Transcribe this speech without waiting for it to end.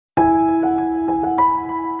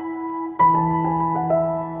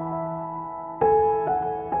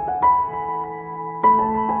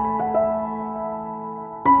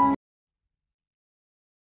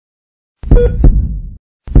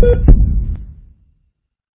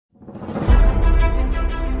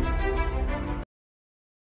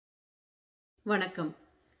வணக்கம்.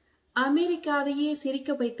 அமெரிக்காவையே சிரிக்க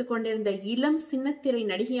வைத்துக் கொண்டிருந்த இளம் சின்னத்திரை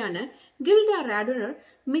நடிகையான கில்டா ராட்னர்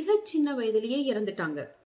மிகச் சின்ன வயதிலேயே இறந்துட்டாங்க.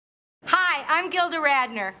 Hi, I'm Gilda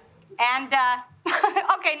Radner. And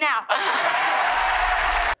okay now.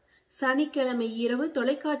 சனிக்கிழமை இரவு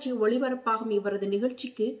தொலைக்காட்சி ஒளிபரப்பாகும் இவரது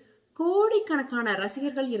நிகழ்ச்சிக்கு கோடிக்கணக்கான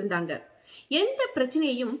ரசிகர்கள் இருந்தாங்க. எந்த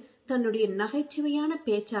பிரச்சனையையும் தன்னுடைய நகைச்சுவையான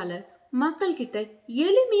பேச்சால மக்கள் கிட்ட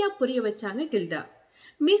எளிமையா புரிய வச்சாங்க கில்டா.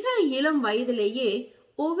 மிக இளம் வயதிலேயே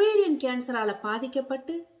ஒவேரியன் கேன்சரால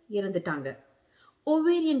பாதிக்கப்பட்டு இறந்துட்டாங்க.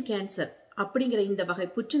 ஒவேரியன் கேன்சர் அப்படிங்கிற இந்த வகை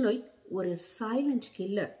புற்றுநோய் ஒரு silent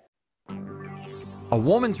killer. A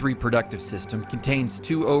woman's reproductive system contains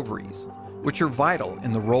two ovaries, which are vital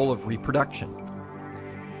in the role of reproduction.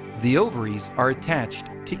 The ovaries are attached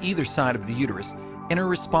to either side of the uterus and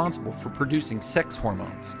are responsible for producing sex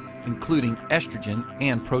hormones, including estrogen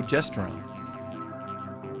and progesterone,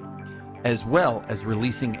 as well as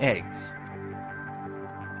releasing eggs.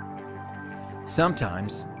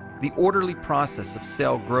 Sometimes, the orderly process of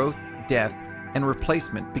cell growth, death, and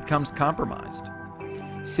replacement becomes compromised.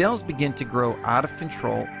 Cells begin to grow out of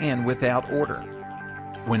control and without order.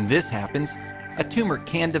 When this happens, a tumor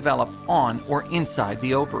can develop on or inside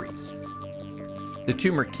the ovaries. The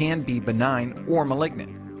tumor can be benign or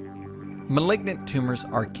malignant. Malignant tumors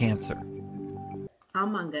are cancer.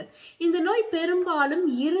 ஆமாங்க, இந்த நோய் பெரும்பாலும்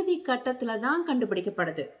இறுதி கட்டத்துல தான்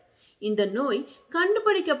கண்டுபிடிக்கப்படுது. இந்த நோய்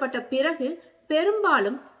கண்டுபிடிக்கப்பட்ட பிறகு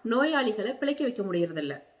பெரும்பாலும் நோயாளிகளை பிழைக்க வைக்க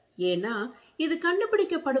முடியறதில்ல. ஏன்னா இது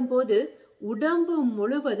கண்டுபிடிக்கப்படும் போது உடம்பு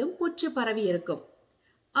முழுவதும் புற்று பரவி இருக்கும்.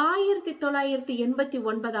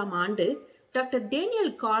 1989 ஆண்டு டாக்டர்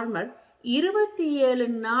டேனியல் கார்மர் 27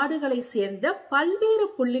 நாடுகளை சேர்ந்த பல்வேறு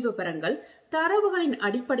புள்ளி விவரங்கள் தரவுகளின்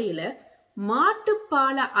அடிப்படையில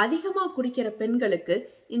மாட்டுப்பால அதிகமா குடிக்கிற பெண்களுக்கு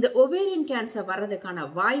இந்த ஒவேரியன் கேன்சர் வர்றதுக்கான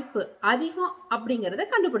வாய்ப்பு அதிகம் அப்படிங்கறத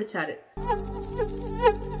கண்டுபிடிச்சாரு.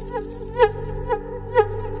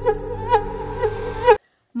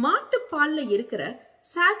 மாட்டுப்பால்ல இருக்கிற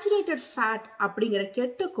சாச்சுரேட்டட் ஃபேட் அப்படிங்கிற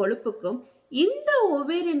கெட்ட கொழுப்புக்கும் இந்த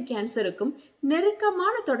ஒவேரியன் கேன்சருக்கும்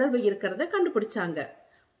நெருக்கமான தொடர்பு இருக்கிறத கண்டுபிடிச்சாங்க.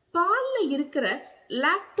 பால்ல இருக்கிற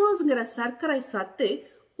லாக்டோஸ்ங்கிற சர்க்கரை சத்து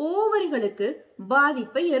ஓவரிகளுக்கு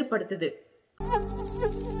பாதிப்பை ஏற்படுத்துது.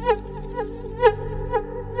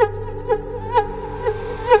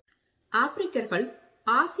 ஆப்பிரிக்கர்கள்,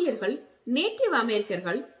 ஆசியர்கள், நேட்டிவ்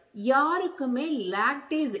அமெரிக்கர்கள் யாருக்குமே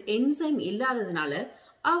லாக்டேஸ் என்சைம் இல்லாததுனால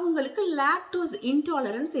அவங்களுக்கு லாக்டோஸ்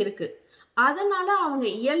இன்டாலரன்ஸ் இருக்கு. அதனால அவங்க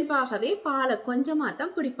இயல்பாகவே பாலை கொஞ்சமா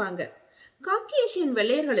தான் குடிப்பாங்க. காக்கேஷியன்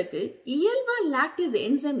வெள்ளையர்களுக்கு இயல்பா லாக்டேஸ்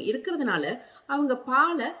என்சைம் இருக்கிறதுனால அவங்க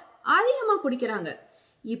பாலை அதிகமா குடிக்கிறாங்க.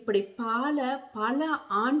 இப்படி பாலை பல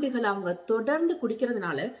ஆண்டுகள் அவங்க தொடர்ந்து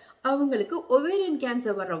குடிக்கிறதுனால அவங்களுக்கு ஒவேரியன்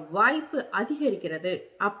கேன்சர் வர்ற வாய்ப்பு அதிகரிக்கிறது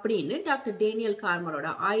அப்படின்னு டாக்டர் டேனியல் கார்மரோட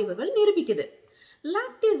ஆய்வுகள் நிரூபிக்குது.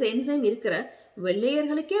 லாக்டேஸ் என்சைம் இருக்கிற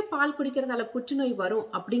வெள்ளையர்களுக்கே பால் குடிக்கிறதால புற்றுநோய் வரும்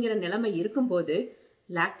அப்படிங்கிற நிலைமை இருக்கும்போது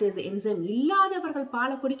லாக்டேஸ் என்சைம் இல்லாதவர்கள்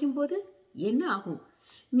பாலை குடிக்கும் போது என்ன ஆகும்?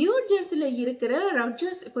 நியூ ஜெர்சில இருக்கிற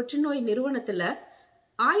ராஜர்ஸ் புற்றுநோய் நிறுவனத்துல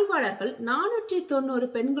ஆய்வாளர்கள் 490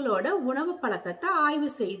 பெண்களோட உணவு பழக்கத்தை ஆய்வு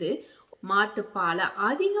செய்து மாட்டுப்பாலை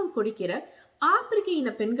அதிகம் குடிக்கிற ஆப்பிரிக்க இன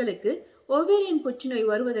பெண்களுக்கு ஒவேரியன் புற்றுநோய்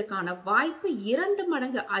வருவதற்கான வாய்ப்பு 2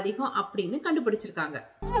 மடங்கு அதிகம் அப்படின்னு கண்டுபிடிச்சிருக்காங்க.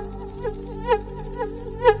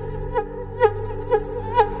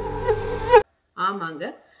 ஆமாங்க,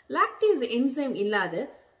 லாக்டேஸ் என்சைம் இல்லாத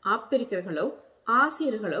ஆப்பிரிக்கர்களோ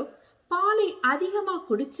ஆசியர்களோ பாலை அதிகமா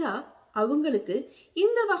குடிச்சா அவங்களுக்கு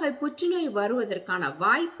இந்த வகை புற்றுநோய் வருவதற்கான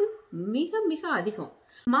வாய்ப்பு மிக மிக அதிகம்.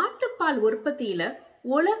 மாட்டுப்பால் உற்பத்தியில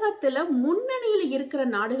உலகத்துல முன்னணியில இருக்கிற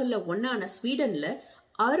நாடுகள்ல ஒன்னான ஸ்வீடன்ல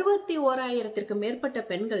 61,000க்கு மேற்பட்ட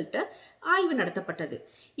பெண்கள்கிட்ட ஆய்வு நடத்தப்பட்டது.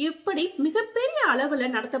 இப்படி மிகப்பெரிய அளவுல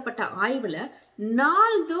நடத்தப்பட்ட ஆய்வுல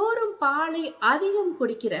நாள்தோறும் பாலை அதிகம்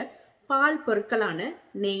குடிக்கிற பால் பொருட்களான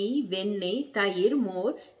நெய், வெண்ணெய், தயிர்,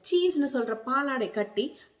 மோர், சீஸ்னு சொல்ற பாலாடை கட்டி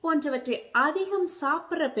போன்றவற்றை அதிகம்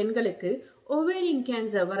சாப்பிடுற பெண்களுக்கு ஒவேரியன்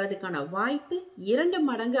கேன்சர் வர்றதுக்கான வாய்ப்பு 2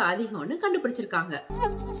 மடங்கு அதிகம்னு கண்டுபிடிச்சிருக்காங்க.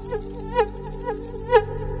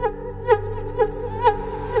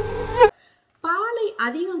 பாலை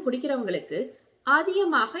அதிகம் குடிக்கிறவங்களுக்கு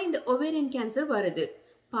அதிகமாக இந்த ஒவேரியன் கேன்சர் வருது.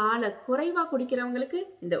 பாலை குறைவா குடிக்கிறவங்களுக்கு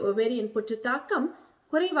இந்த ஒவேரியன் புற்று தாக்கம்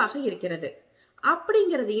குறைவாக இருக்கிறது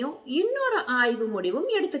அப்படிங்கிறதையும் இன்னொரு ஆய்வு முடிவும்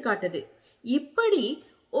எடுத்துக்காட்டுது. இப்படி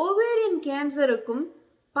ஒவேரியன் கேன்சருக்கும்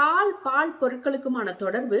பால் பொருட்களுக்குமான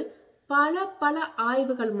தொடர்பு பல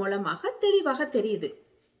ஆய்வுகள் மூலமாக தெளிவாக தெரியுது.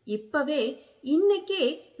 இப்பவே இன்னைக்கே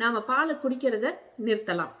நாம பாலை குடிக்கிறத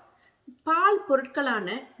நிறுத்தலாம். பால் பொருட்களான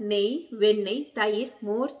நெய், வெண்ணெய், தயிர்,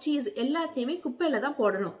 மோர், சீஸ் எல்லாத்தையுமே குப்பையில தான்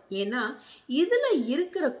போடணும். ஏன்னா இதுல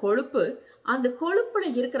இருக்கிற கொழுப்பு, அந்த கொழுப்புல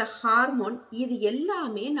இருக்கிற ஹார்மோன், இது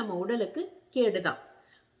எல்லாமே நம்ம உடலுக்கு கேடுதான்.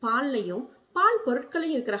 பால்லையும் பால்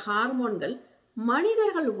பொருட்களையும் இருக்கிற ஹார்மோன்கள்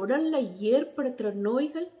மனிதர்கள் உடல்ல ஏற்படுத்துற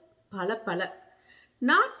நோய்கள் பல பல.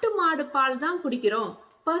 நாட்டு மாடு பால் தான் குடிக்கிறோம்,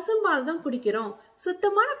 பசும்பால் தான் குடிக்கிறோம்,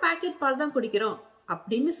 சுத்தமான பாக்கெட் பால் தான் குடிக்கிறோம்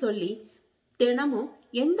அப்படின்னு சொல்லி தினமும்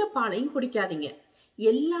எந்த பாலையும் குடிக்காதீங்க.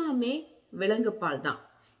 எல்லாமே விலங்கு பால் தான்,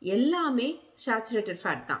 எல்லாமே சாச்சுரேட்டட்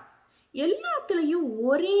ஃபேட் தான், எல்லாத்துலயும்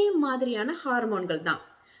ஒரே மாதிரியான ஹார்மோன்கள் தான்.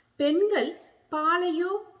 பெண்கள்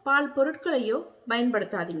பாலையோ பால் பொருட்களையோ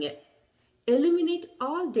பயன்படுத்தாதீங்க. Eliminate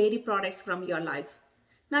all dairy products from your life.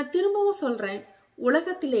 நான் திரும்பவும் சொல்றேன்,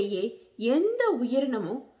 உலகத்திலேயே எந்த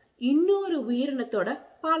உயிரினமும் இன்னொரு உயிரினத்தோட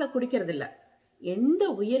பாலை குடிக்கிறது இல்ல. எந்த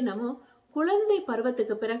உயிரினமும் குழந்தை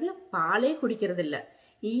பருவத்துக்கு பிறகு பாலே குடிக்கிறது இல்ல.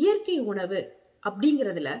 இயற்கை உணவு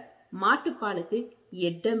அப்படிங்கிறதுல மாட்டுப்பாலுக்கு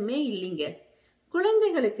இடமே இல்லைங்க.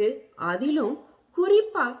 குழந்தைகளுக்கு, அதிலும்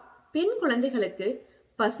குறிப்பா பெண் குழந்தைகளுக்கு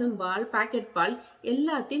பசும்பால், பாக்கெட் பால்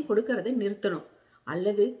எல்லாத்தையும் கொடுக்கறதை நிறுத்தணும்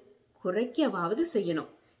அல்லது குறைக்கவாவது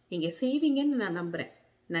செய்யணும். நீங்க செய்வீங்கன்னு நான் நம்புறேன்.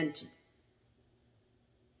 நன்றி.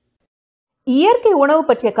 இயற்கை உணவு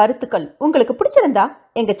பற்றிய கருத்துக்கள் உங்களுக்கு பிடிச்சிருந்தா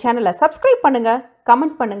எங்க சேனலை சப்ஸ்கிரைப் பண்ணுங்க,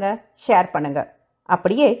 கமெண்ட் பண்ணுங்க, ஷேர் பண்ணுங்க.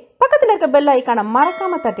 அப்படியே பக்கத்தில் இருக்க பெல் ஐகானை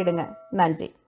மறக்காம தட்டிடுங்க. நன்றி.